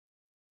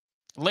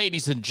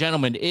Ladies and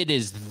gentlemen, it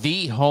is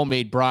the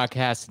homemade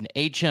broadcast, an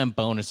HM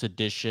bonus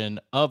edition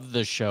of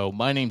the show.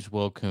 My name's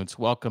Will Kuntz.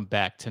 Welcome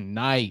back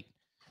tonight.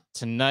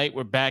 Tonight,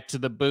 we're back to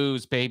the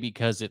booze, baby,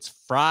 because it's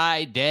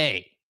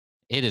Friday.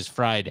 It is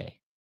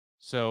Friday.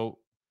 So,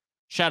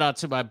 shout out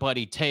to my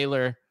buddy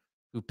Taylor,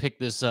 who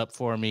picked this up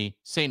for me.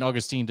 St.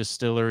 Augustine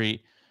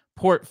Distillery,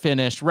 Port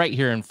Finished, right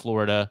here in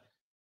Florida.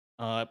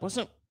 I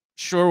wasn't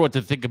sure what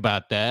to think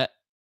about that.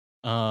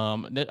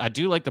 I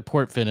do like the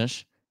port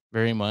finish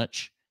very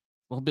much.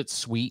 A little bit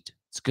sweet.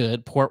 It's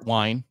good. Port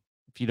wine.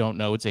 If you don't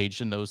know, it's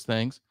aged in those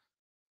things.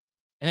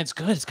 And it's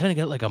good. It's kind of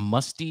got like a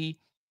musty,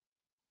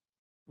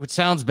 which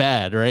sounds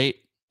bad, right?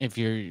 If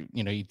you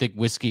think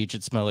whiskey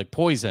should smell like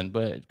poison,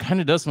 but it kind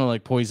of does smell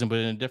like poison, but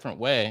in a different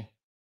way.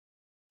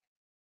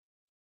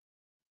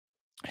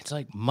 It's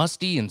like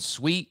musty and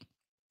sweet.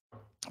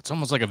 It's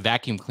almost like a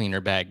vacuum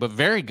cleaner bag, but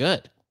very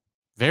good.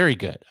 Very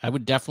good. I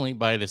would definitely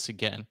buy this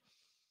again.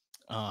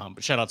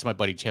 But shout out to my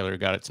buddy Taylor who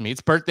got it to me.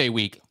 It's birthday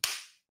week.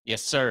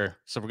 Yes, sir.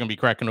 So we're going to be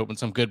cracking open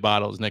some good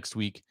bottles next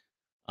week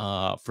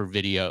for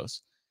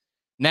videos.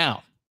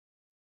 Now,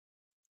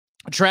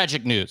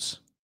 tragic news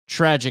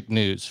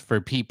for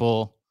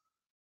people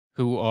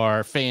who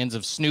are fans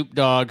of Snoop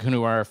Dogg,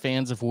 who are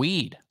fans of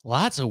weed.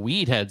 Lots of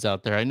weed heads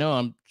out there. I know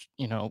I'm,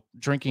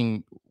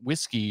 drinking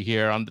whiskey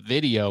here on the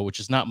video, which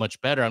is not much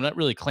better. I'm not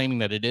really claiming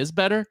that it is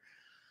better.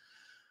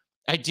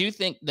 I do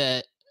think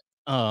that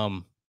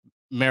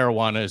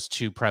marijuana is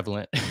too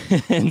prevalent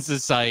in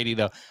society,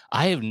 though.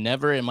 I have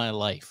never in my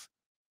life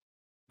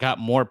got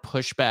more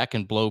pushback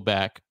and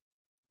blowback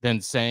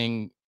than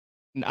saying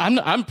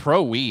I'm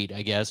pro weed,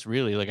 I guess,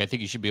 really. Like, I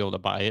think you should be able to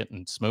buy it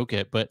and smoke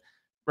it, but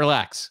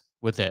relax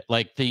with it.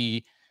 Like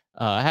the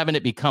having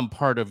it become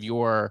part of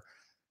your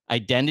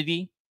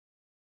identity,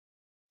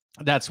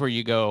 that's where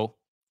you go,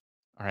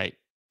 all right,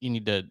 you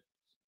need to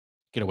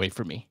get away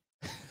from me.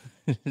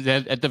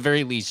 At the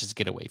very least, just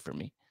get away from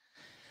me.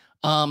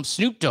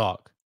 Snoop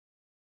Dogg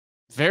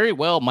very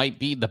well might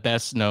be the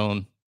best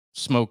known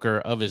smoker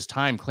of his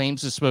time.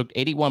 Claims to smoke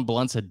 81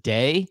 blunts a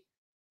day.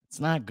 It's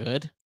not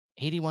good.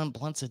 81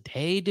 blunts a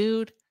day,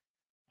 dude.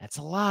 That's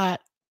a lot.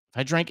 If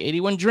I drank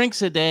 81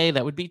 drinks a day,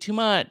 that would be too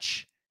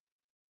much.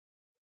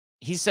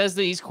 He says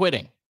that he's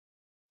quitting.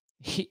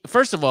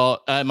 First of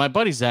all, my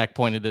buddy Zach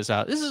pointed this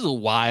out. This is a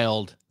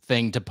wild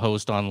thing to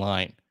post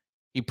online.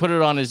 He put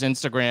it on his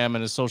Instagram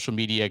and his social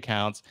media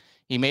accounts.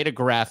 He made a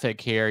graphic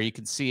here. You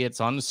can see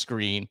it's on the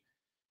screen.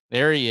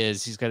 There he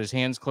is. He's got his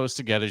hands close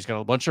together. He's got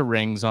a bunch of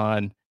rings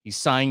on. He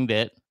signed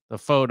it, the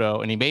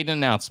photo, and he made an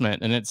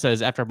announcement. And it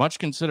says, after much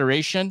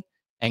consideration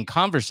and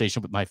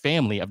conversation with my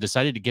family, I've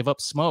decided to give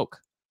up smoke,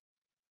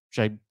 which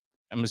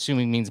I'm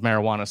assuming means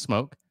marijuana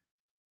smoke.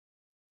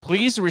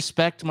 Please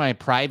respect my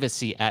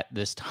privacy at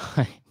this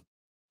time.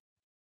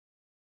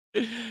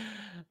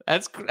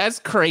 That's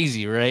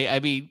crazy, right? I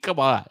mean, come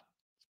on.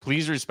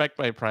 Please respect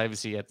my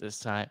privacy at this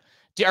time.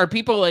 Are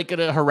people like going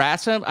to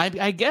harass him?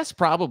 I guess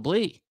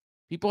probably.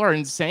 People are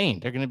insane.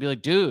 They're going to be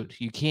like, dude,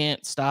 you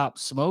can't stop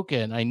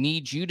smoking. I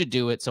need you to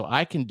do it so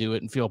I can do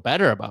it and feel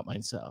better about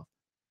myself.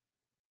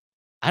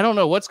 I don't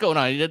know what's going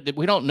on.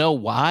 We don't know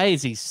why.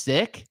 Is he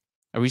sick?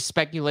 Are we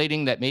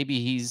speculating that maybe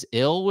he's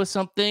ill with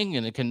something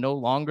and it can no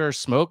longer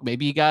smoke?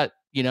 Maybe he got,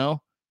 I don't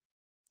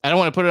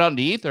want to put it out in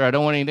the ether. I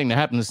don't want anything to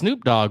happen to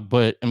Snoop Dogg,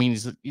 but I mean,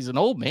 he's an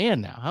old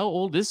man now. How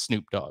old is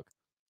Snoop Dogg?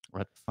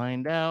 We'll have to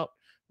find out.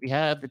 We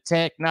have the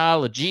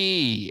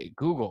technology.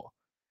 Google.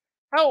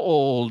 How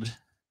old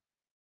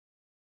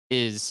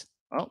is,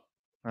 I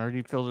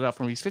already filled it out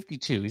for me. He's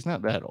 52. He's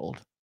not that old.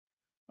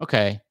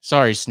 Okay.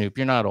 Sorry, Snoop.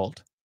 You're not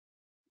old.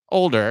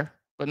 Older,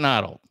 but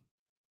not old.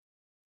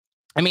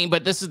 I mean,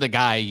 but this is the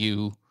guy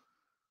this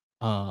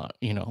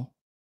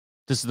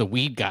is the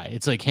weed guy.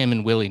 It's like him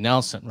and Willie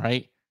Nelson,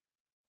 right?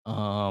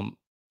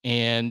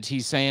 And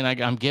he's saying,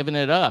 I'm giving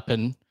it up.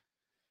 And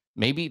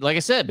maybe, like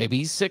I said, maybe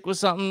he's sick with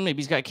something.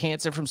 Maybe he's got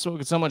cancer from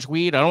smoking so much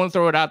weed. I don't want to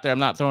throw it out there. I'm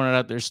not throwing it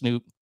out there,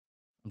 Snoop.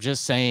 I'm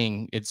just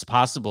saying it's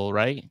possible,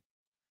 right?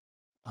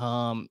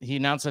 He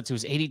announced that to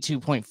his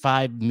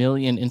 82.5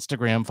 million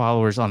Instagram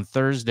followers on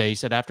Thursday. He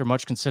said, after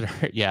much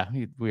consideration, yeah,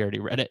 we already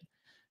read it.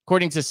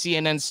 According to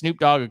CNN, Snoop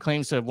Dogg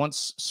claims to have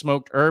once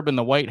smoked herb in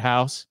the White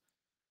House.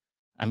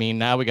 I mean,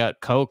 now we got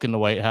coke in the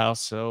White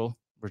House, so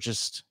we're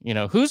just,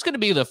 who's going to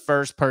be the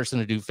first person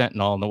to do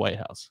fentanyl in the White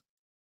House?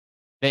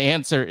 The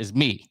answer is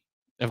me,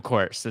 of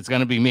course. It's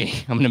going to be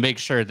me. I'm going to make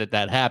sure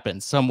that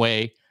happens some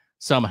way,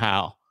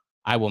 somehow.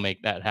 I will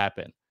make that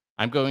happen.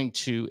 I'm going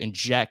to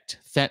inject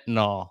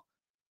fentanyl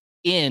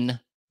in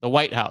the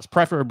White House,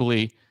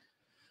 preferably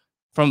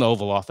from the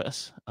Oval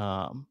Office.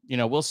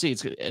 We'll see.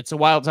 It's a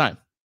wild time.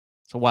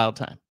 It's a wild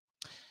time.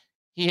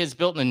 He has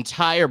built an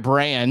entire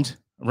brand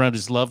around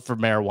his love for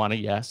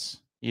marijuana, yes.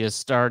 He has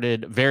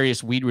started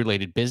various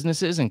weed-related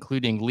businesses,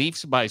 including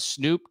Leafs by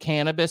Snoop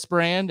cannabis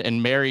brand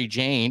and Mary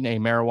Jane, a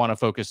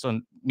marijuana-focused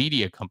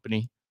media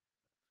company.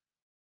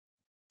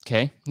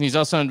 Okay. He's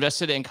also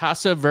invested in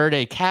Casa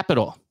Verde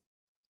Capital,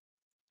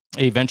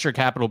 a venture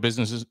capital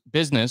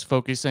business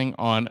focusing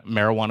on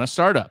marijuana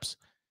startups.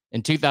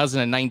 In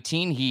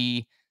 2019,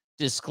 he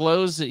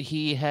disclosed that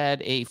he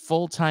had a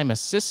full-time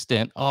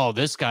assistant. Oh,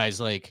 this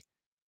guy's like,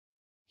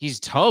 he's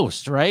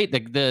toast, right?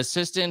 The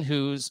assistant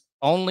whose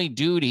only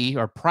duty,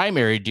 or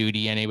primary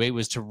duty anyway,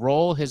 was to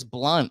roll his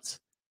blunt.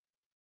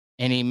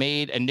 And he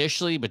made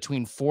initially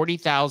between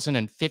 $40,000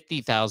 and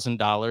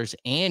 $50,000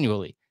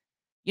 annually.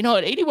 You know,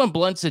 at 81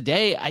 blunts a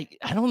day, I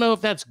don't know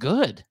if that's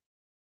good.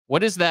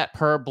 What is that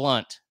per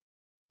blunt?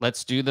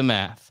 Let's do the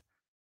math.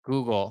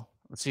 Google.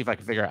 Let's see if I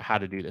can figure out how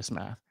to do this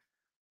math.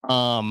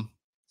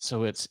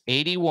 So it's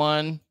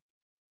 81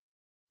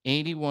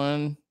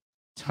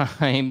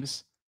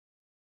 times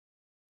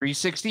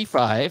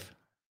 365,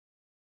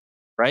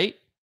 right?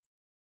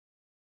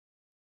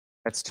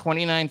 That's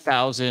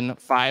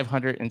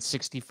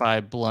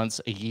 29,565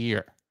 blunts a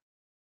year.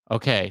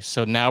 Okay,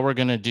 so now we're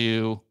gonna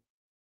do.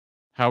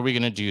 How are we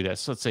gonna do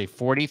this? Let's say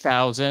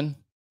 40,000.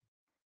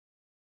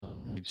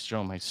 Let me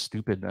show my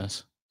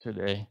stupidness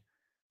today.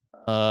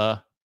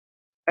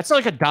 That's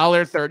like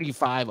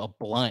 $1.35 a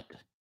blunt.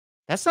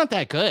 That's not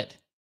that good.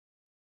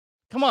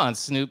 Come on,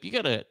 Snoop, you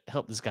gotta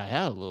help this guy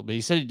out a little bit.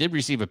 He said he did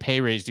receive a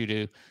pay raise due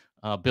to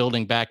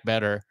building back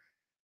better,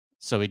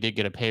 so he did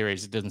get a pay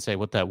raise. It doesn't say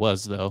what that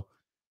was though.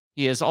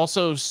 He has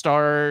also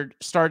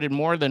stated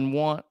more than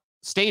once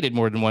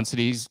that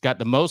he's got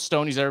the most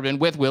stoned he's ever been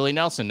with Willie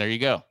Nelson. There you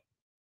go.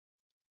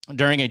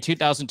 During a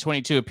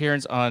 2022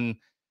 appearance on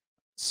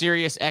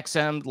Sirius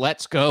XM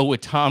Let's Go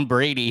with Tom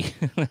Brady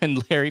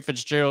and Larry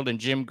Fitzgerald and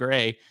Jim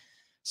Gray,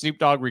 Snoop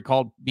Dogg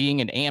recalled being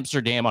in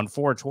Amsterdam on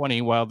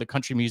 420 while the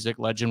country music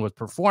legend was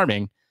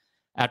performing.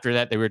 After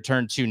that, they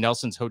returned to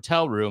Nelson's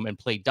hotel room and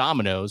played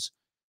dominoes.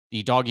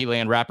 The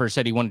Doggyland rapper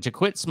said he wanted to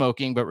quit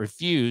smoking, but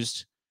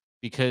refused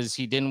because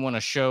he didn't want to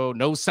show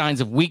no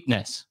signs of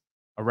weakness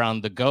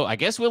around the GOAT. I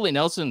guess Willie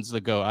Nelson's the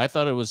GOAT. I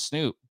thought it was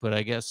Snoop, but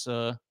I guess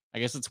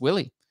it's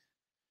Willie.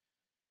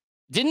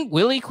 Didn't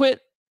Willie quit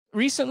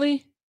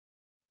recently?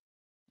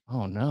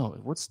 Oh no.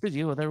 What's the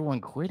deal with everyone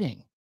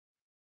quitting?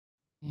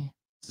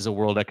 This is a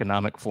World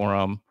Economic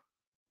Forum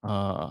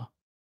spot.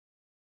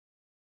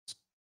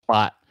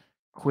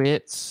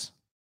 Quits.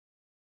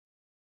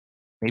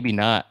 Maybe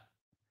not.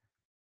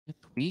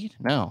 Weed?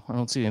 No, I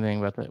don't see anything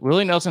about that.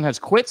 Willie Nelson has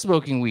quit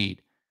smoking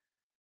weed.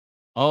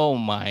 Oh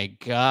my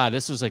God.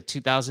 This was like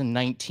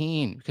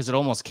 2019 because it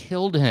almost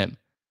killed him.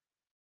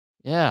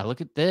 Yeah,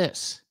 look at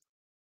this.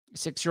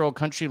 6-year-old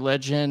country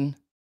legend,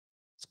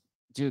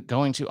 dude,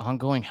 going to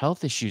ongoing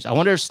health issues. I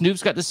wonder if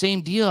Snoop's got the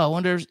same deal. I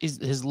wonder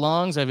if his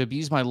lungs. I've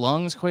abused my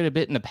lungs quite a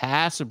bit in the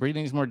past, so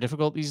breathing is more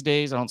difficult these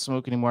days. I don't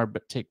smoke anymore,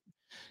 but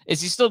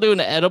is he still doing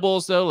the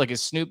edibles though? Like,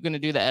 is Snoop going to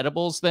do the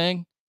edibles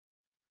thing?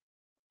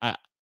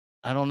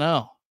 I don't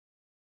know.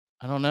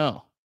 I don't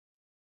know.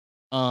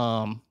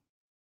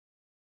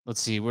 Let's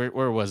see.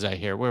 Where was I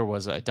here? Where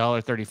was I?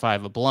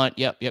 $1.35 a blunt.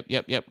 Yep.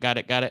 Got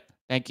it.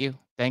 Thank you.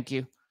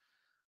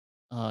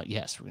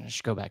 Yes, we're gonna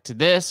go back to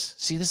this.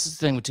 See, this is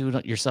the thing with doing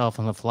it yourself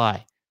on the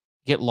fly.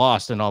 Get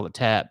lost in all the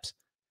tabs.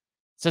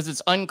 It says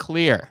it's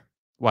unclear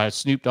why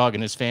Snoop Dogg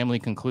and his family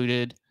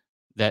concluded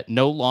that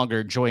no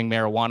longer enjoying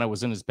marijuana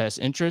was in his best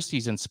interest.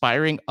 He's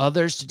inspiring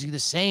others to do the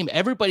same.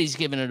 Everybody's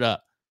giving it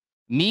up.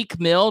 Meek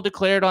Mill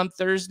declared on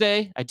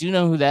Thursday, I do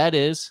know who that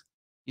is.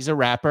 He's a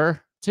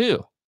rapper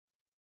too,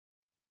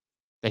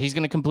 that he's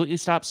going to completely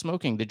stop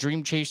smoking. The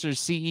Dream Chasers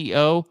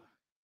CEO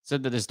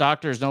said that his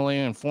doctors not only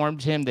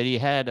informed him that he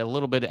had a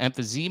little bit of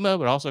emphysema,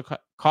 but also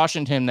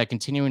cautioned him that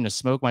continuing to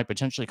smoke might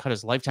potentially cut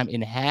his lifetime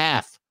in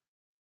half.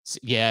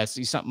 Yeah,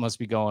 see, something must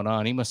be going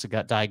on. He must have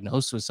got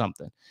diagnosed with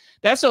something.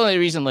 That's the only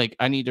reason, like,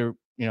 I need to,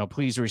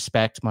 please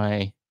respect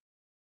my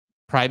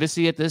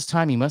privacy at this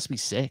time. He must be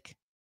sick.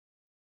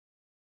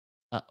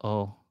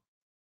 Uh-oh.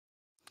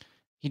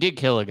 He did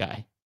kill a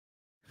guy.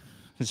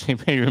 Does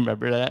anybody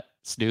remember that?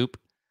 Snoop.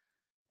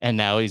 And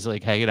now he's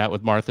like hanging out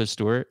with Martha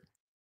Stewart.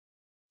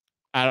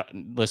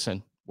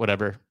 Listen,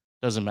 whatever.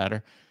 Doesn't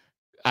matter.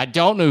 I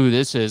don't know who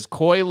this is.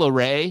 Coi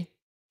Leray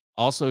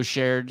also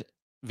shared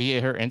via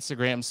her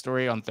Instagram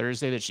story on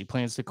Thursday that she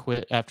plans to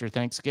quit after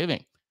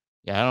Thanksgiving.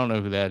 Yeah, I don't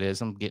know who that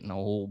is. I'm getting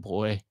old,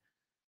 boy.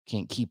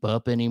 Can't keep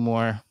up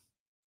anymore.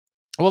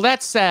 Well,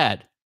 that's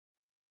sad,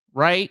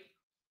 right?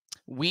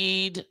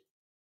 Weed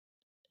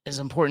is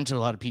important to a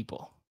lot of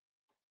people.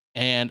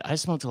 And I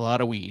smoked a lot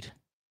of weed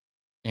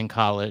in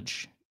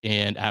college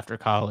and after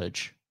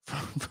college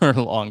for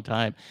a long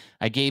time.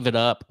 I gave it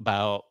up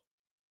about,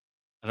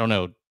 I don't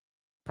know,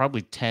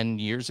 probably 10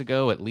 years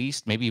ago at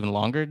least, maybe even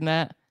longer than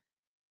that.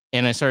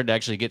 And I started to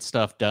actually get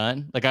stuff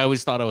done. Like, I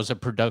always thought I was a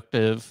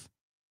productive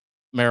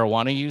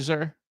marijuana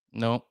user.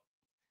 No.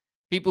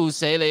 People who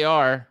say they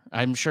are,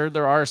 I'm sure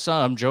there are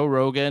some. Joe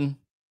Rogan.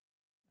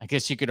 I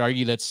guess you could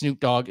argue that Snoop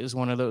Dogg is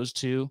one of those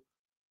too.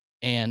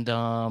 And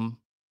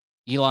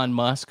Elon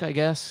Musk, I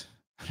guess.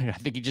 I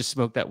think he just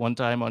smoked that one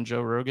time on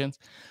Joe Rogan's.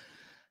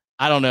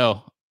 I don't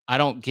know. I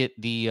don't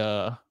get the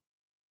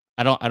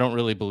I don't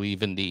really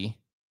believe in the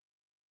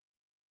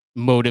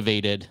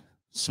motivated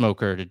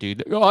smoker to do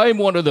that. Oh, I'm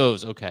one of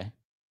those. Okay.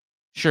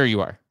 Sure you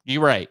are.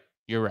 You're right.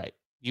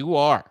 You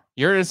are.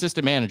 You're an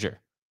assistant manager.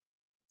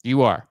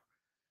 You are.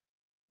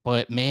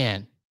 But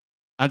man,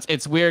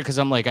 It's weird because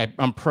I'm like,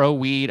 I'm pro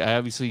weed. I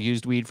obviously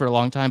used weed for a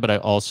long time, but I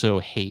also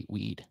hate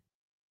weed.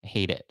 I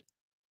hate it.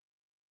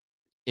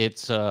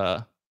 It's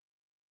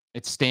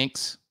it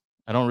stinks.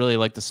 I don't really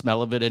like the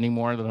smell of it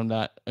anymore that I'm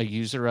not a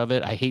user of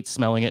it. I hate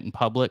smelling it in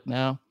public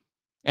now.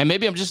 And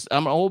maybe I'm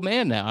an old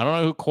man now. I don't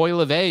know who Coy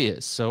LeVay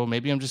is, so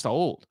maybe I'm just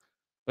old.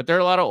 But there are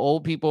a lot of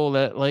old people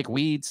that like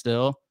weed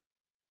still.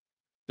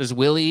 Does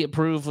Willie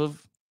approve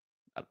of?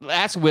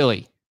 Ask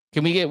Willie.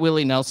 Can we get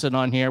Willie Nelson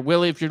on here?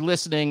 Willie, if you're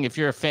listening, if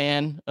you're a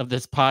fan of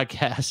this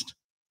podcast,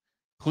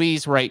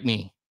 please write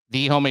me,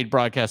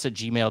 thehomadebroadcast at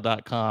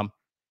gmail.com,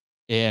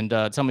 and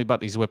tell me about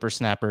these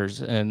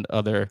whippersnappers and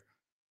other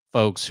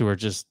folks who are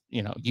just,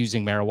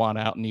 using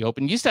marijuana out in the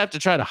open. You used to have to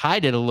try to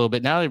hide it a little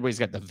bit. Now everybody's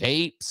got the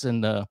vapes,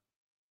 and the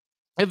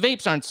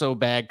vapes aren't so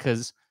bad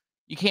because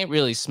you can't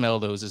really smell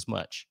those as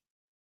much.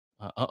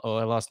 Uh-oh,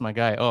 I lost my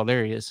guy. Oh,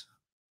 there he is.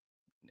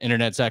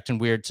 Internet's acting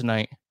weird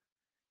tonight.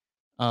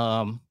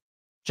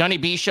 Johnny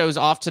B show's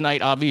off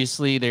tonight.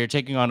 Obviously, they're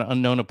taking on an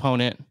unknown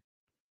opponent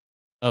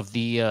of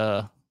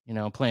the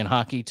playing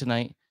hockey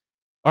tonight.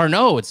 Or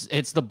no,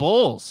 it's the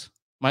Bulls.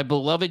 My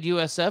beloved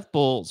USF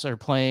Bulls are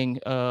playing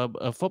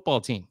a football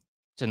team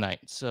tonight.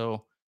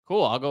 So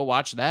cool. I'll go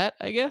watch that,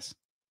 I guess.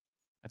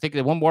 I think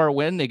that one more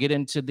win, they get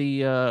into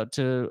the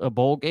to a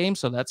bowl game,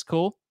 so that's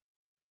cool.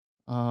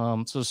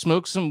 So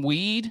smoke some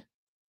weed,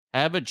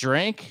 have a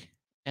drink,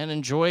 and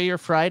enjoy your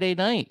Friday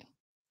night.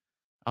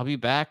 I'll be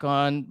back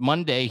on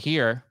Monday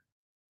here,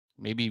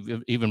 maybe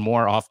even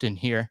more often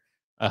here,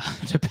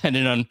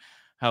 depending on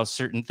how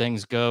certain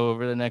things go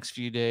over the next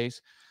few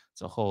days.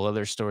 It's a whole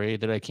other story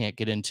that I can't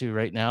get into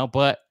right now.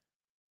 But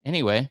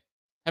anyway,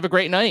 have a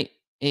great night.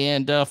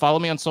 And follow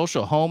me on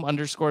social,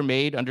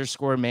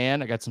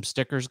 home_made_man. I got some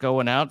stickers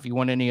going out. If you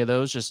want any of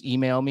those, just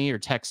email me or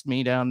text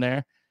me down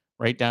there.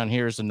 Right down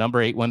here is the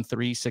number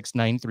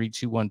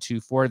 813-693-2124,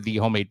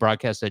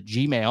 thehomadebroadcast at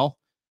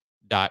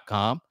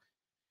gmail.com.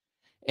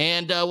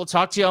 And we'll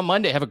talk to you on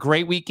Monday. Have a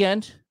great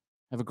weekend.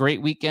 Have a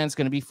great weekend. It's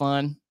going to be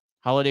fun.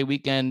 Holiday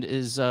weekend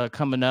is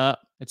coming up.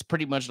 It's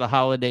pretty much the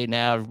holiday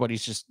now.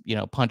 Everybody's just,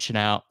 punching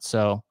out.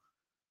 So,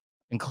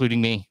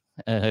 including me,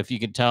 if you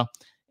can tell.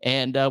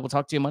 And we'll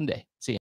talk to you Monday.